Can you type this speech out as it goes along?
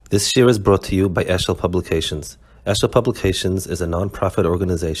This year is brought to you by Eshel Publications. Eshel Publications is a non-profit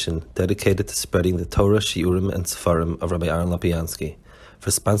organization dedicated to spreading the Torah, Shiurim, and Sefarim of Rabbi Aaron Lopiansky. For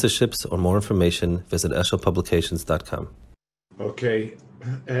sponsorships or more information, visit eshelpublications.com. Okay,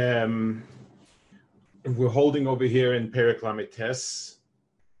 we're holding over here in Perek Lametes,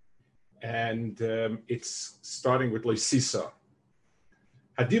 and it's starting with Leisisa.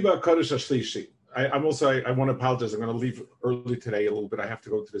 Hadiba Kodesh Ashlishi. I want to apologize. I'm going to leave early today a little bit. I have to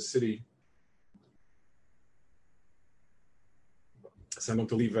go to the city. So I'm going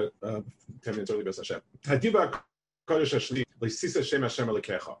to leave at 10 minutes early. Hadiba Kodesh Ashlishi. Leisisa Shem Hashem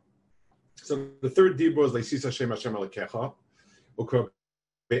Alekecha. So the third dibur is Leisisa Shem Hashem Alekecha.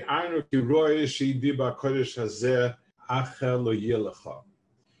 Be'aynu ki roye she'diba kodesh hazeh acher lo yelecha.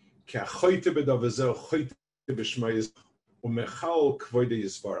 Ki achoyte bedavazeh choyte b'shmayis u'mechal kvoide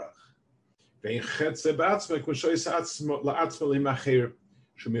yisvarach. Ve'in chetze ba'atzme kun shoyis la'atzme li'macher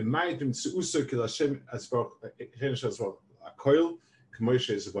she'mimayit imtzuuso ki l'Hashem azvarach chenesh azvarach akoil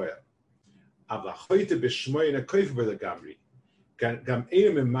k'moyshe yisvarach. Av la'choyte b'shmoy na'koyf b'legamri. Gam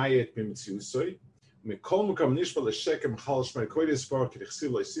einu mimayit mimtzuusoi מכל מקום נשמע לשקר מחל שמי כבוד יסבורך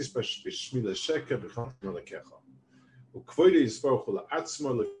כדכסיב להסיס בשמי לשקר בכלל מלכך. וכבוד יסבורך הוא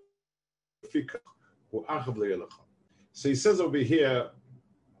לעצמו לפיכך הוא אחב לילך. So he says over here,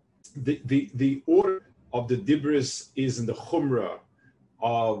 the order of the dibris is in the chumrah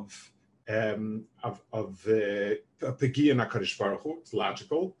of Pegia and HaKadosh Baruch Hu. It's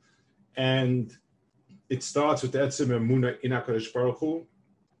logical. And it starts with Etzem Emunah in HaKadosh Baruch Hu,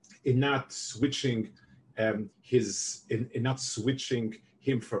 in not switching in not switching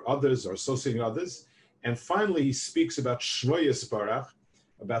him for others or associating others. And finally, he speaks about Shmoyes Barach,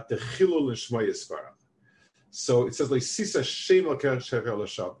 about the Chilul and Shmoyes Barach. So it says, Leisisa Shem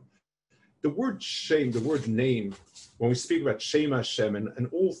L'Keh. The word shame, the word name, when we speak about Shem Hashem and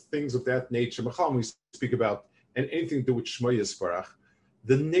all things of that nature, when we speak about and anything to do with Shmoyes Barach,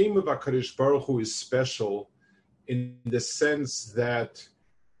 the name of HaKadosh Baruch Hu is special in the sense that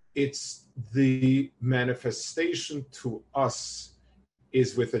it's the manifestation to us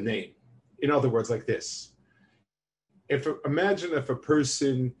is with a name. In other words, like this. Imagine if a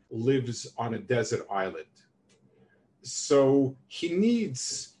person lives on a desert island. So he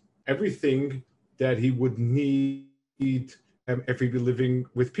needs everything that he would need if he'd be living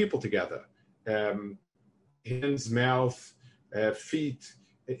with people together. Hands, mouth, feet,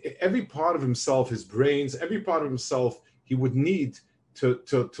 every part of himself, his brains, every part of himself he would need to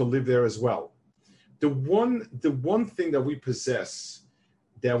live there as well. The one thing that we possess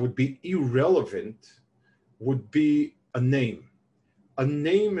that would be irrelevant would be a name. A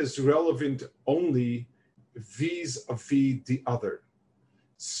name is relevant only vis-a-vis the other.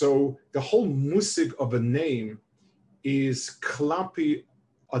 So the whole musig of a name is klapi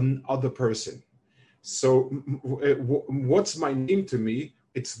another person. So what's my name to me?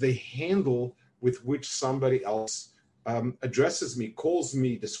 It's the handle with which somebody else addresses me, calls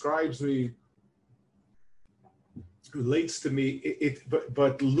me, describes me, relates to me.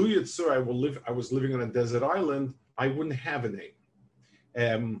 But Lu Yitzur, I was living on a desert island. I wouldn't have a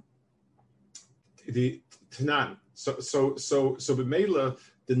name. The Tanan. So B'meila,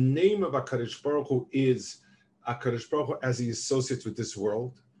 the name of HaKadosh Baruch Hu is HaKadosh Baruch Hu as he associates with this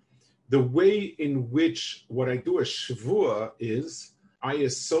world. The way in which what I do as Shavua is I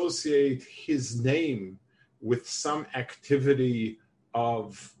associate his name with some activity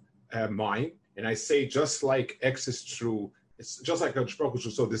of mine, and I say just like X is true, it's just like HaKadosh Baruch Hu is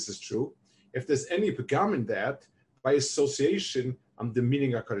true, so this is true. If there's any pagam in that, by association, I'm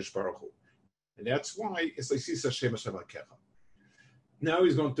demeaning HaKadosh Baruch Hu. And that's why it's like Sisa Shem Hashem Alekecha. Now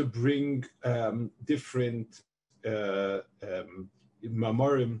he's going to bring different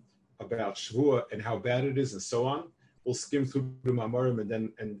mamarim about Shvuah and how bad it is and so on. We'll skim through the mamarim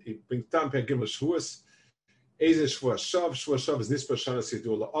and it brings down Perek Gimel Shvuas. Eze Shvuah Shav. Shvuah Shav is Nispa Shana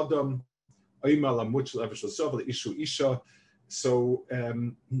Sidur LaAdam. Oima Lamut Shel Ever Shel Zav LeIshu Isha. So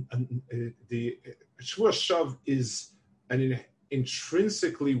the Shvuah Shav is an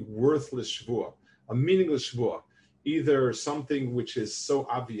intrinsically worthless Shvuah, a meaningless Shvuah. Either something which is so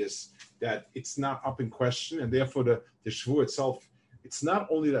obvious that it's not up in question, and therefore the Shvuah itself, it's not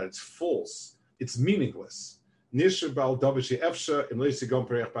only that it's false, it's meaningless. And so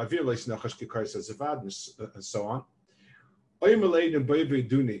on.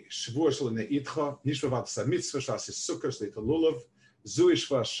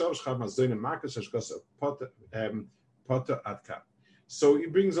 So he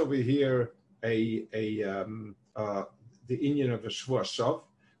brings over here the inyan of a Shvuah Shav,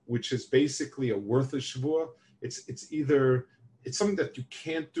 which is basically a worthless Shvuah. It's either it's something that you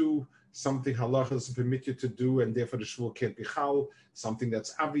can't do, something halacha doesn't permit you to do, and therefore the shvua can't be chal, something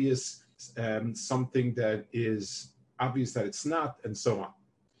that's obvious, something that is obvious that it's not, and so on.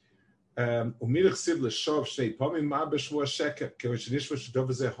 So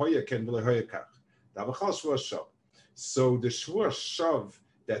the shvua shav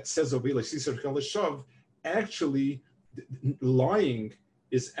that says actually lying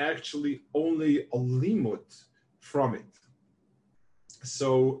is actually only a limut from it.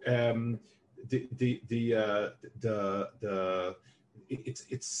 So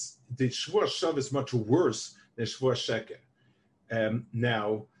it's the shvua shav is much worse than shvua sheker.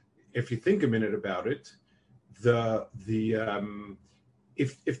 Now, if you think a minute about it, if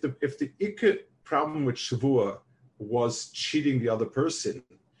the ikka problem with shvua was cheating the other person,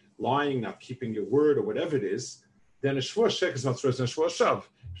 lying, not keeping your word, or whatever it is, then a shvua sheker is much worse than a shvua shav.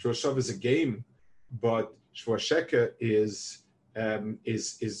 Shvua shav is a game, but shvua sheker is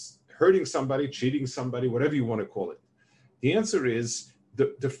hurting somebody, cheating somebody, whatever you want to call it. The answer is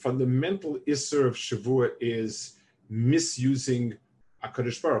the fundamental isser of shavua is misusing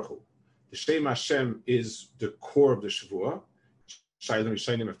HaKadosh Baruch Hu. The Shem Hashem is the core of the shavua.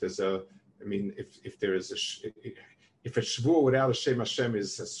 If there's if a shavua without a Shem Hashem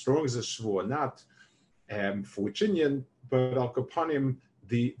is as strong as a shavua, not for which Indian, but al kapanim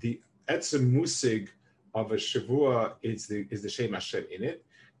the etzem musig of a shavua is the Shem Hashem in it,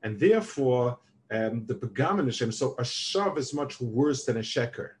 and therefore the pagam in Hashem. So a shav is much worse than a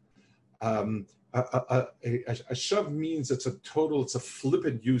sheker. A shav means it's a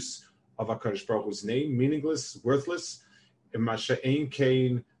flippant use of HaKadosh Baruch Hu's name, meaningless, worthless. In Masha'ein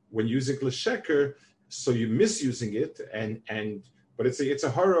Kain, when using l'sheker, so you're misusing it, but it's a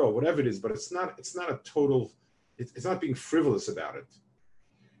horror or whatever it is, but it's not a total. It's not being frivolous about it.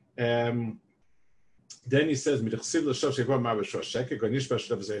 Then he says, that's called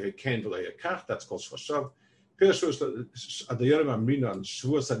shvashav.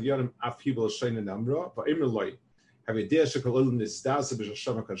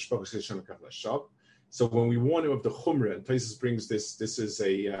 So when we warn him of the chumrah, and Taisus brings this is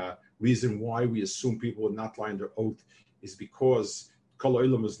a reason why we assume people would not lie on their oath, is because kol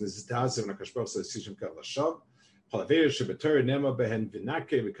olam was nizdazim and HaKadosh Baruch Hu says kal lashav. Halaver shebetor nema behen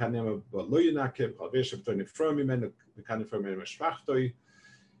v'nake v'kan nema b'lo yinake. Halaver shebetor nefra mimenu v'kan nefra mimenu mashpachtoi,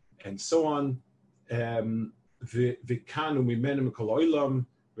 and so on. V'kan umimenu kol olam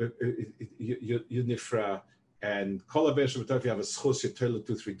yinifra. And kolavesh, if you have a schus, you tell it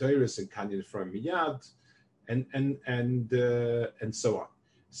 2-3 dairis and kanyan from miyad, and so on.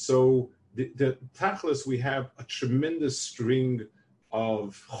 So the tachlis, we have a tremendous string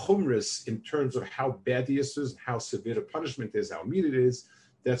of chumras in terms of how bad the is, how severe the punishment is, how immediate it is.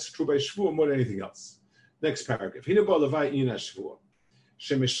 That's true by shvuah more than anything else. Next paragraph. Hina ba levai ina shvuah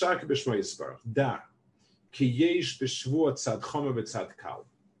shemeshak b'shmo yisbarach da ki yesh b'shvuah tzad chomer v'tzad kal.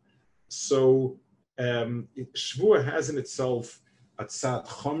 So shvuah has in itself a tzad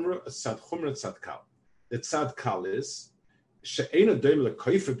chumra, tzad kal. The tzad kal is she'ena doim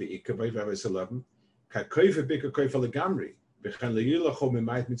lekoifa be'ika v'yvav 11 ka koifa be'ika koifa legamri v'chen le'yilacho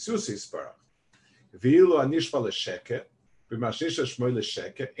mimayit mitzus yisbarach v'yilu anishva l'sheke v'mashnisha shmoy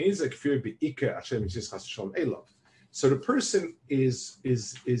l'sheke ein ze kfir be'ika asher mitzis chas shalom elav. So the person is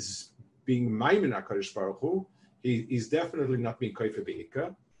being maimin HaKadosh Baruch Hu. He's definitely not being koifa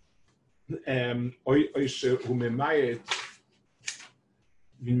be'ika. So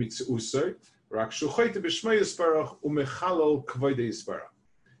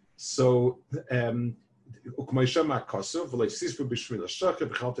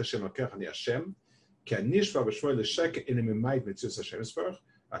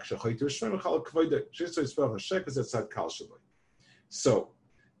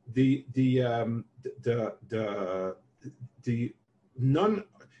the none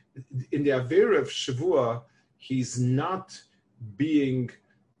in the Avera of Shavua, he's not being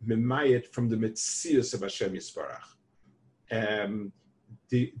memayet from the Metzius of Hashem Yisparach.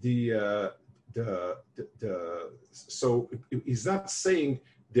 So he's not saying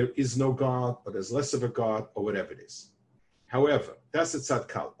there is no God or there's less of a God or whatever it is. However, that's the tzad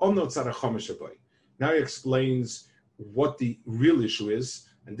kal. Now he explains what the real issue is,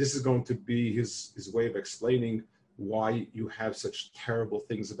 and this is going to be his way of explaining why you have such terrible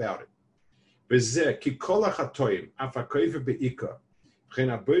things about it.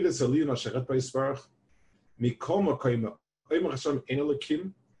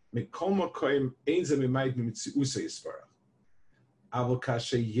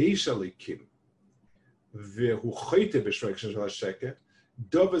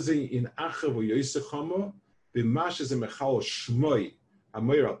 b'mash ze mechal shmoi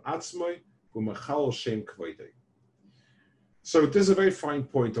hamoyer al atzmoi u'mechal shem kvoidei. So there's a very fine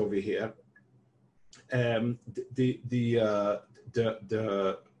point over here.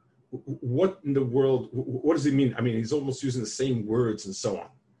 What in the world? What does it mean? I mean, he's almost using the same words and so on.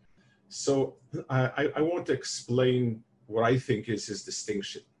 So I want to explain what I think is his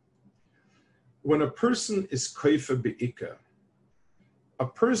distinction. When a person is koifa be'ika, a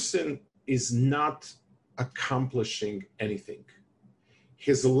person is not accomplishing anything.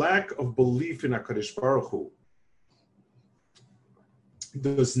 His lack of belief in HaKadosh Baruch Hu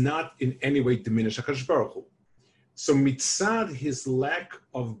does not in any way diminish HaKadosh Baruch Hu. So mitzad his lack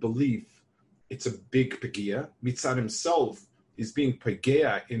of belief, it's a big pegia. Mitzad himself is being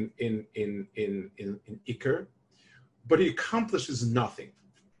pegia in Iker, but he accomplishes nothing.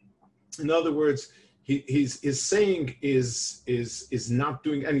 In other words, his saying is not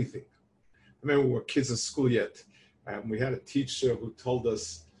doing anything. I remember we were kids in school yet. We had a teacher who told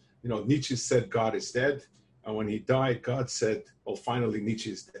us, Nietzsche said God is dead, and when he died, God said, well, finally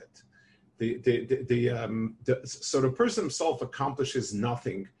Nietzsche is dead. So the person himself accomplishes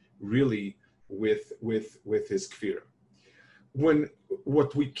nothing really with his kfira.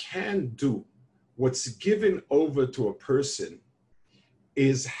 What we can do, what's given over to a person,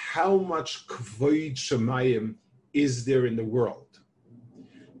 is how much kvoid shemayim is there in the world.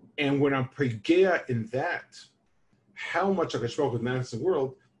 And when I'm pregea in that, how much HaKadosh Baruch Hu manifests in the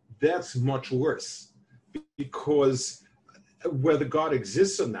world, that's much worse. Because whether God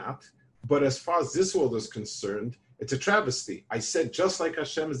exists or not, but as far as this world is concerned, it's a travesty. I said just like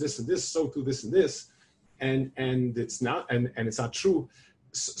Hashem is this and this, so too this and this, and it's not, and it's not true.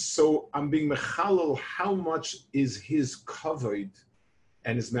 So I'm being mechalal. How much is his covered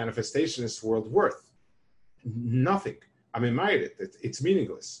and his manifestation in this world worth? Nothing. I'm admired it. It's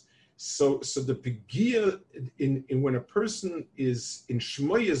meaningless. So the pegia in when a person is in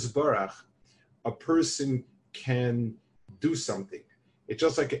Shmoyes Barach, a person can do something. It's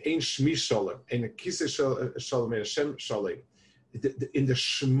just like an Shmi Shalom, and a Kisei Shalom, and a Shem Shalom. In the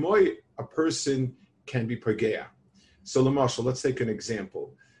Shmoy, a person can be pregea. So, Lamashal, let's take an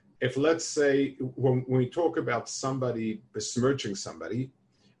example. If let's say when we talk about somebody besmirching somebody,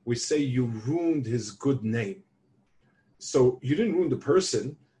 we say you ruined his good name. So you didn't ruin the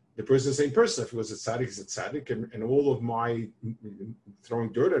person. The person is the same person. If he was a tzaddik, he's a tzaddik, and all of my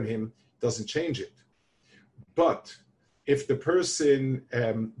throwing dirt on him doesn't change it. But if the person,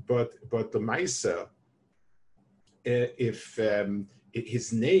 but the Maisa, if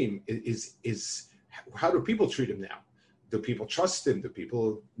his name is, how do people treat him now? Do people trust him? Do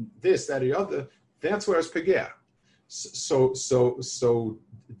people this, that, or the other? That's where it's pegea. So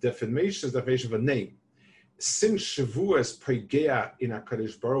defamation is defamation of a name. Since Shavua is pregea in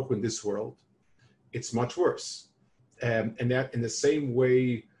HaKadosh Baruch Hu in this world, it's much worse. And that in the same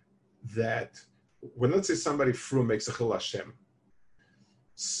way that when, let's say, somebody frum makes a chil Hashem,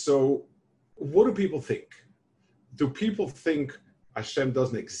 so what do people think? Do people think Hashem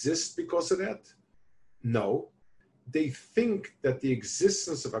doesn't exist because of that? No. They think that the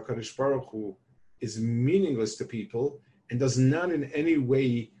existence of HaKadosh Baruch Hu is meaningless to people and does not in any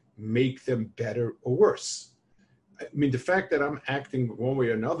way make them better or worse. I mean, the fact that I'm acting one way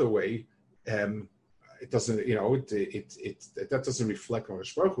or another way, it doesn't, that doesn't reflect on what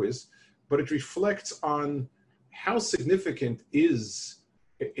HaKadosh Baruch Hu is, but it reflects on how significant is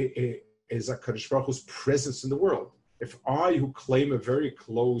HaKadosh Baruch Hu's presence in the world. If I, who claim a very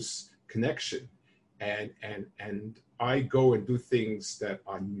close connection, and I go and do things that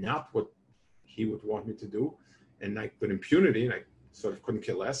are not what he would want me to do, and like with impunity, and I sort of couldn't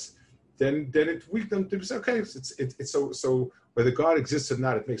care less, then it weak them to say, okay, it's so whether God exists or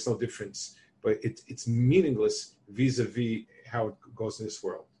not, it makes no difference. But it's meaningless vis-a-vis how it goes in this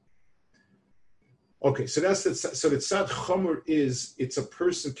world. Okay, so the tzad chomer is, it's a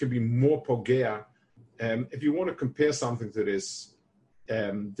person can be more pogea. If you want to compare something to this,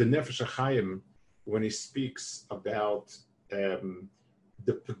 the Nefesh HaChaim, when he speaks about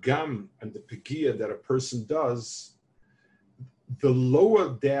the pagam and the pegia that a person does, the lower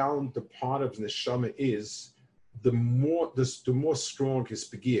down the part of neshama is, the more strong his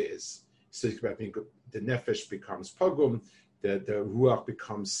pegia is. So about being, the nefesh becomes pogum, the ruach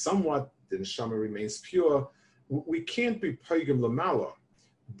becomes somewhat, the neshama remains pure. We can't be pogum lamala,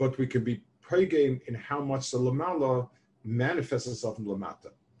 but we can be pogum in how much the lamala manifests itself in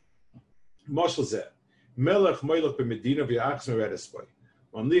lamata. Mashal zeh, melech moilech b'medina v'yachs meredes boy,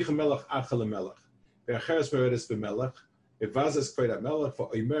 mamlich melech achal melech, v'acheres meredes b'melech, v'vazes kved melech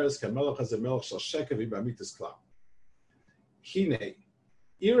v'oimeres k'melech as a melech shal sheker v'bamitas klal. Hine,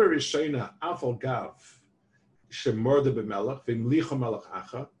 ira rishona afal gav, shemorda b'melech v'imlicha melech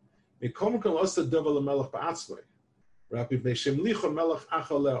acha mikom kan losta davar lemelech ba'atzmai right b'nei shemlicha melech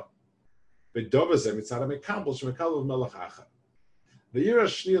acha leo v'davar zeh mitzad ha'mekabel shemekabel melech acha v'yira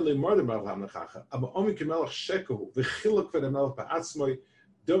shniya lemorda melech acha ama omi kemelech shekehu v'chiluk v'nemelech ba'atzmai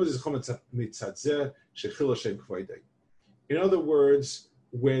davar zeh chom mitzad zeh shechil Hashem kvoidei. In other words,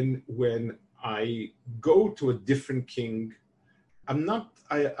 when I go to a different king, I'm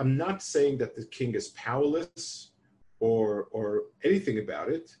not saying that the king is powerless or anything about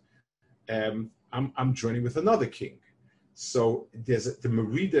it. I'm joining with another king. So the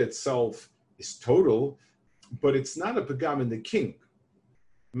merida itself is total, but it's not a pagam in the king.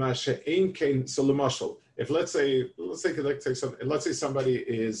 So if let's say somebody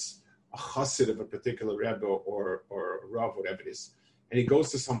is a chassid of a particular rebbe or rav, whatever it is, and he goes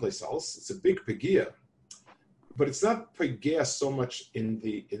to someplace else, it's a big pegia, but it's not pegia so much in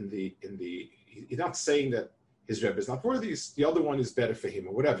the. He's not saying that his rebbe is not worthy. The other one is better for him,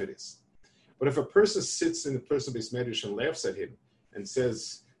 or whatever it is. But if a person sits in the person base medrash and laughs at him and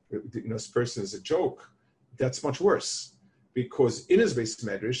says, this person is a joke, that's much worse, because in his base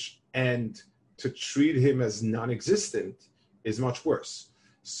medrash and to treat him as non-existent is much worse.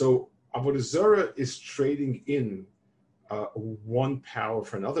 So Avodah Zarah is trading in one power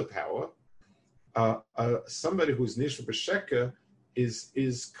for another power. Somebody who's nishma b'sheka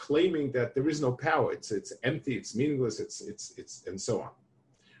is claiming that there is no power. It's empty. It's meaningless. It's and so on.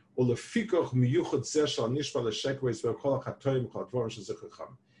 And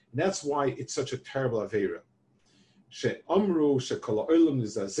that's why it's such a terrible avera. She'amru she'kol ha'olam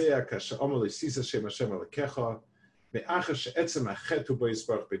nizazeh kasher amar le'sisa shem Hashem alekecha me'achar she'etzem hachetu bo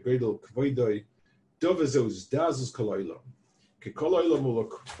yisbarach be'gedol kvoidoi dov zeu zdazus kol ha'olam kekol ha'olam ula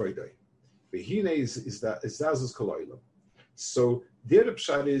kvoidoi v'hine is zdazus kol ha'olam. So there the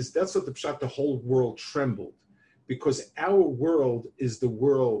pshat is, that's what the pshat, the whole world trembled, because our world is the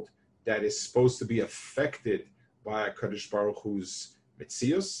world that is supposed to be affected by HaKadosh Baruch Hu's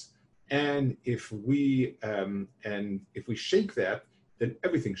Metzius. And if we shake that, then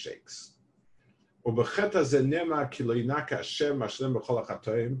everything shakes. And this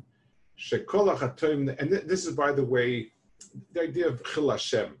is, by the way, the idea of Chil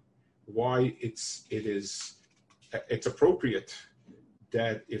Hashem, why it's appropriate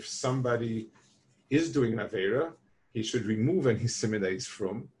that if somebody is doing an Aveira, he should remove any simon that he's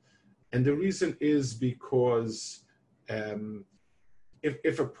from. And the reason is because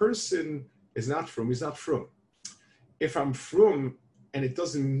if a person is not from, he's not from. If I'm from and it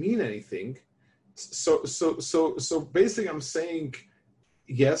doesn't mean anything, so basically I'm saying,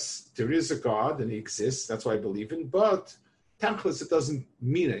 yes, there is a God and he exists, that's what I believe in, but Tachlis, it doesn't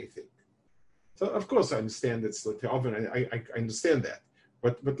mean anything. So of course I understand it's often I understand that.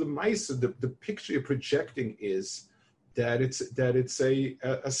 But the mice, the picture you're projecting is that it's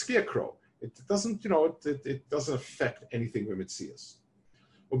a scarecrow. It doesn't, it doesn't affect anything with Metzias.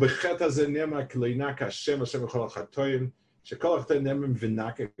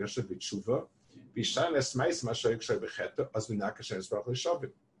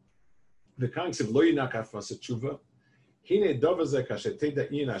 הנה דובר זה כאשר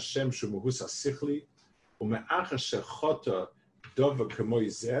תדעין השם שהוא מהוס השכלי, ומאחר שחוטא דובר כמו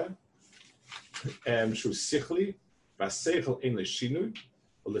זה, שהוא שכלי, והשכל אין לשינוי,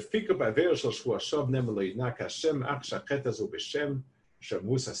 ולפיקו בעבר של שבוע שוב נאמר לו ינק השם, אך שהחטא הזו בשם,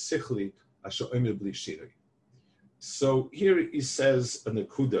 שמהוס השכלי, אשר עומד בלי שינוי. So here he says a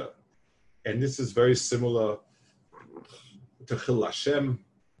nekuda, and this is very similar to Chil Hashem,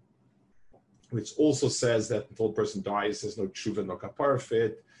 which also says that until a person dies, there's no tshuva, no kapara for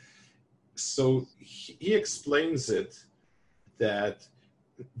it. So he explains it that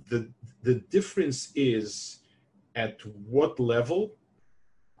the difference is at what level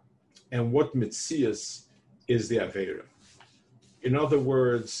and what mitzias is the avera. In other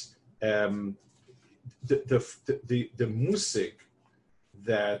words, the musik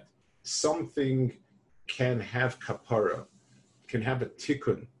that something can have kapara, can have a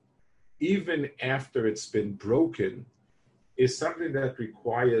tikkun, even after it's been broken, is something that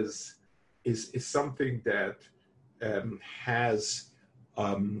requires, is something that has,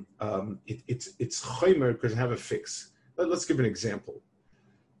 it's chomer because it have a fix. Let's give an example.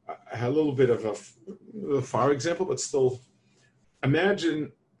 I had a little bit of a far example, but still,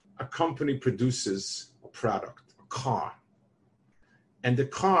 imagine a company produces a product, a car, and the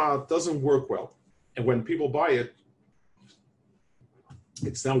car doesn't work well. And when people buy it,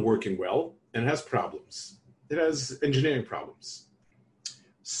 it's not working well and it has problems. It has engineering problems.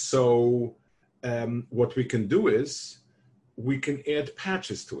 So what we can do is we can add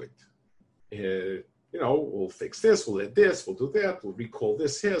patches to it. we'll fix this, we'll add this, we'll do that, we'll recall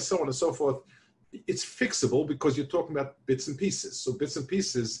this here, so on and so forth. It's fixable because you're talking about bits and pieces. So bits and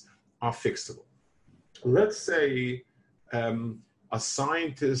pieces are fixable. Let's say a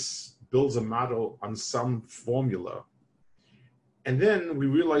scientist builds a model on some formula, and then we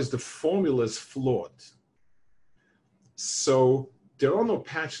realize the formula is flawed. So there are no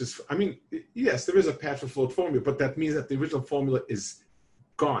patches. I mean, yes, there is a patch for flawed formula, but that means that the original formula is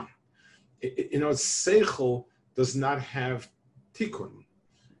gone. Seichel does not have tikkun.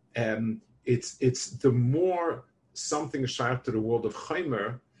 It's the more something is shaykh to the world of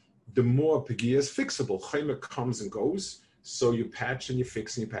chaimer, the more pegia is fixable. Chaimer comes and goes, so you patch and you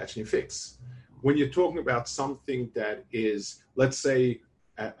fix and you patch and you fix. When you're talking about something that is, let's say,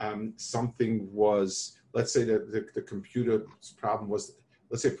 something was, let's say that the computer's problem was,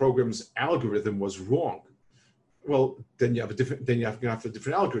 let's say program's algorithm was wrong. Well, then you have a different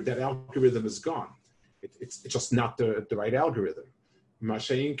algorithm. That algorithm is gone. It's just not the right algorithm.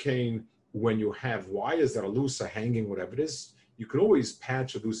 Mashayin Kane, when you have wires that are loose or hanging, whatever it is, you can always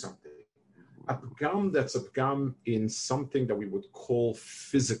patch or do something. A pgam that's a pgam in something that we would call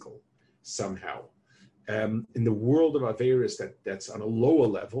physical somehow. In the world of Averis, that's on a lower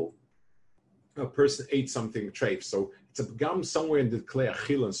level, a person ate something treif. So it's a pgam somewhere in the klei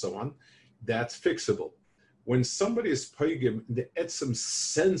achil and so on, that's fixable. When somebody is paigim, the etzem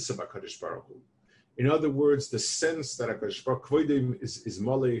sense of HaKadosh Baruch Hu, in other words, the sense that HaKadosh Baruch Hu is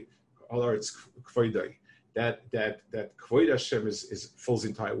mali, or it's kvoidai, that kvoid Hashem is fills the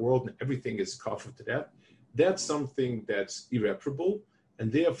entire world and everything is kafir to that. That's something that's irreparable,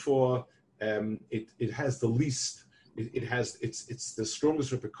 and therefore it has the least. It's the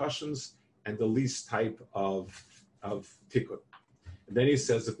strongest repercussions and the least type of tikkun. And then he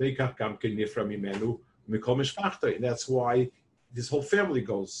says that neikach gam ken nifra mimenu mikol mishpachta, and that's why this whole family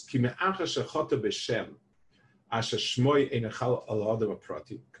goes. Ki me'acha shechota b'shem asher shmoi einachal al adam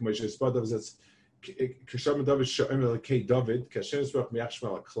aprati. K'moshe Yisroel says, K'shem David she'omer lekei David, k'Hashem Yisroel mi'ach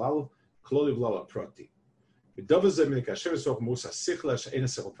shmel al-klal, kloli v'lal aprati. V'David zeh min k'Hashem Yisroel musa sichla she'ein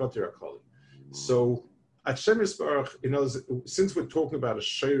sechel prati rakoli. So Hashem Yisroel, since we're talking about a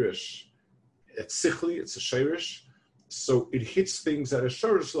sheirish, it's sichli, it's a sheirish, so it hits things at a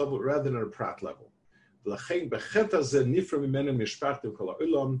sheirish level rather than at a prat level. L'chein b'chet hazeh nifra mimenu mishpachta v'kol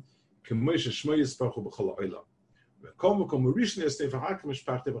ha'olam, k'moshe shmo Yisroel b'kol ha'olam.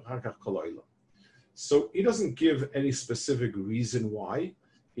 So he doesn't give any specific reason why.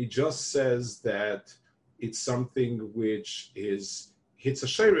 He just says that it's something which hits a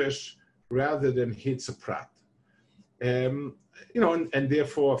sheirish rather than hits a prat. And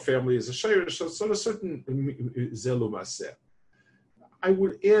therefore a family is a sheirish, so a certain zelu maseh. I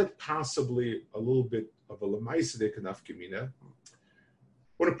would add possibly a little bit of a lemaiseh kanafkemina.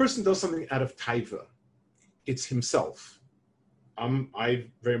 When a person does something out of taiva, it's himself. I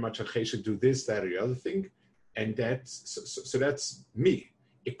very much should do this, that, or the other thing, and so that's me.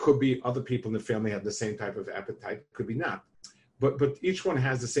 It could be other people in the family have the same type of appetite, could be not, but each one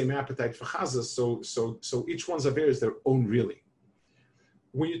has the same appetite for chazah. So each one's affair is their own, really.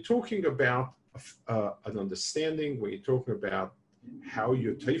 When you're talking about an understanding, when you're talking about how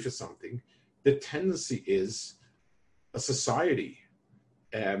you're for something, the tendency is a society.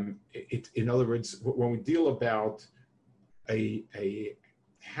 In other words, when we deal about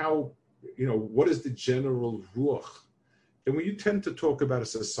how, what is the general ruach, then when you tend to talk about a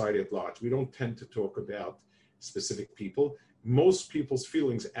society at large, we don't tend to talk about specific people. Most people's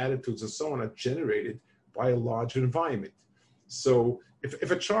feelings, attitudes, and so on are generated by a larger environment. So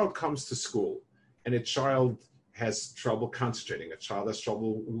if a child comes to school and a child has trouble concentrating, a child has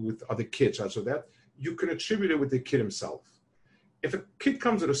trouble with other kids, so that you can attribute it with the kid himself. If a kid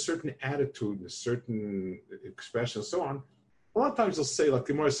comes with a certain attitude and a certain expression and so on, a lot of times they'll say, like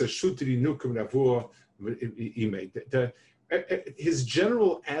the Gemara says, "Shutri nukum ravur imei." His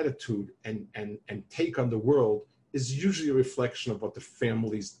general attitude and take on the world is usually a reflection of what the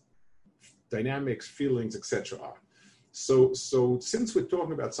family's dynamics, feelings, etc. are. So since we're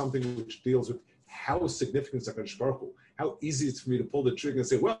talking about something which deals with how significant is HaKadosh Baruch Hu, how easy it's for me to pull the trigger and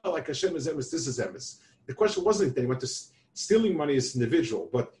say, well, like Hashem is emes, this is emes. The question wasn't that he went to stealing money is individual,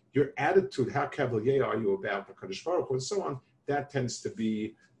 but your attitude, how cavalier are you about HaKadosh Baruch Hu, and so on, that tends to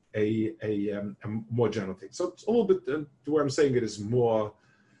be a more general thing. So it's a little bit to where I'm saying it is more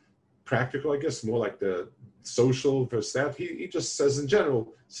practical, I guess, more like the social versus that. He just says in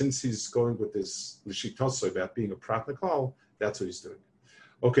general, since he's going with this lishitoso about being a prat naklal, that's what he's doing.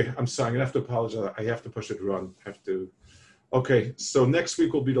 Okay, I'm sorry, I'm gonna have to apologize. I have to push it run. Okay, so next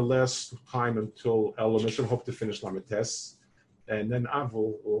week will be the last time until El Mission. Hope to finish Lamites. And then Av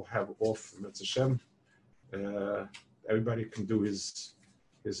will have off from Hashem. Everybody can do his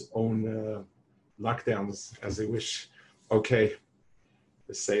own lockdowns as they wish. Okay,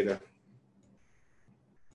 the Seder.